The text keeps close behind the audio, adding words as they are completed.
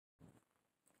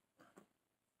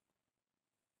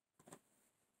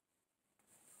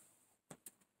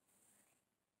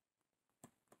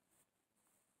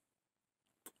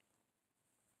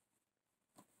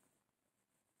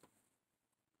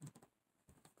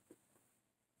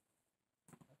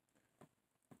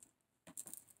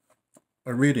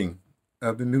A reading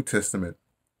of the New Testament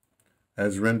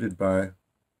as rendered by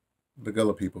the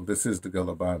Gullah people. This is the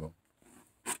Gullah Bible.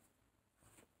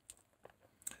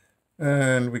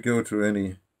 And we go to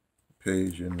any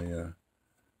page in the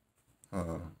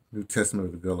New Testament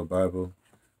of the Gullah Bible.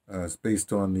 It's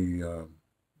based on the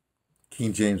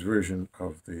King James Version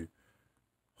of the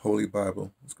Holy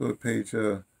Bible. Let's go to page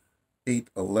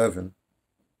 811.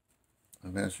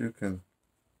 And as you can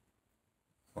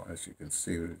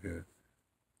see,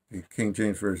 the King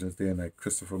James Version is there in that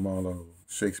Christopher Marlowe,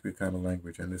 Shakespeare kind of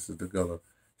language, and this is the Gullah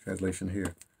translation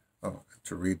here.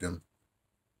 To read them,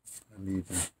 I need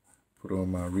to put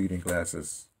on my reading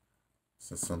glasses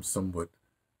since I'm somewhat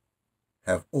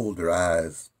have older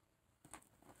eyes.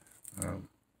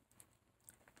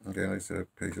 Okay, let's see,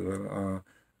 page 11.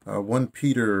 1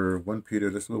 Peter,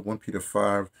 let's go 1 Peter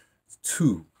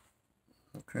 5:2.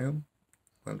 Okay,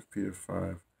 1 Peter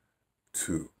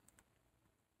 5:2.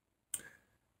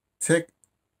 Take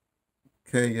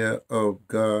care of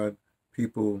God,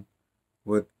 people,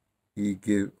 what ye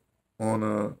give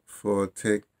honor for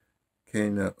take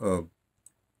care of.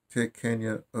 Take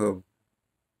care of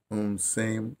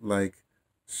same like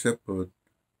shepherd,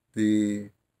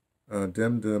 them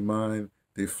the mind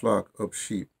the flock of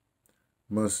sheep.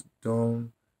 Must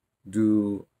don't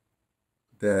do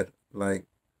that like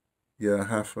ya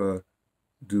have to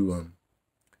do 'em.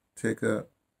 Take a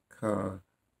car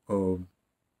of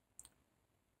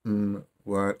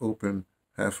wide open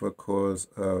half a cause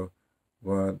of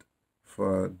wide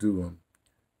for do 'em.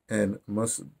 And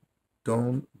must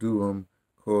don't do 'em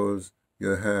cause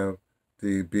you have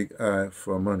the big eye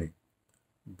for money,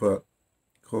 but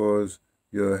cause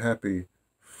you're happy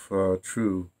for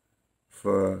true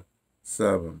for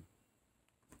 7.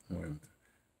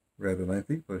 Rather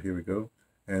lengthy, but here we go.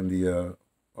 And the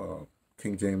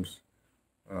King James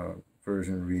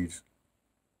Version reads,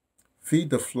 feed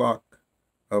the flock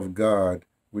of God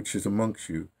which is amongst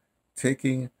you,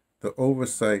 taking the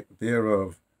oversight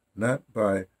thereof, not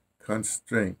by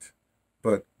constraint,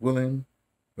 but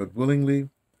willingly,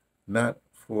 not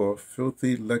for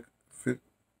filthy liquor,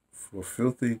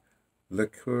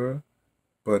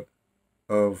 but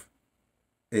of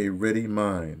a ready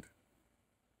mind.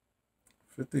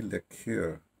 Filthy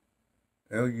liquor,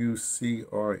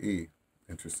 Lucre.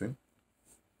 Interesting.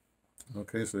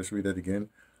 Okay, so let's read that again.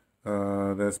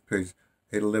 That's page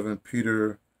 811,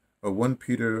 1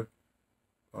 Peter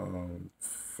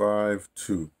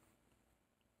 5:2.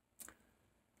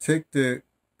 Take the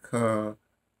care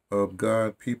of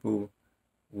God, people,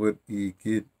 what ye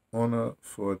get honor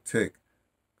for take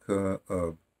care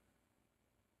of.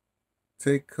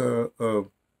 Take care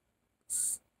of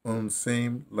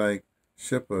same like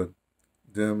shepherd,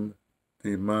 them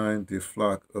they mind the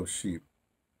flock of sheep.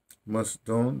 Must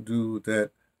don't do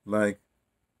that like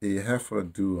a heifer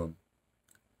do 'em.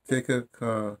 Take a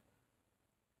care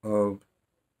of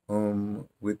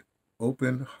with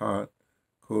open heart,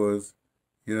 cause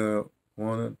you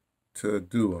wanted to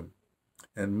do 'em,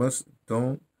 and must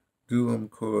don't do 'em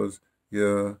cause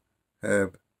you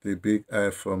have the big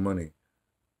eye for money,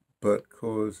 but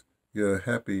cause you're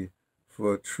happy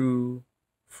for true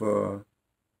for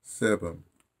 7.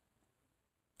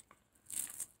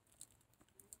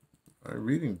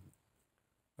 Reading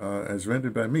as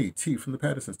rendered by me, T from the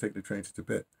Pattersons, Taking the Train to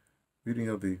Tibet. Reading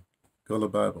of the Gullah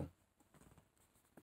Bible.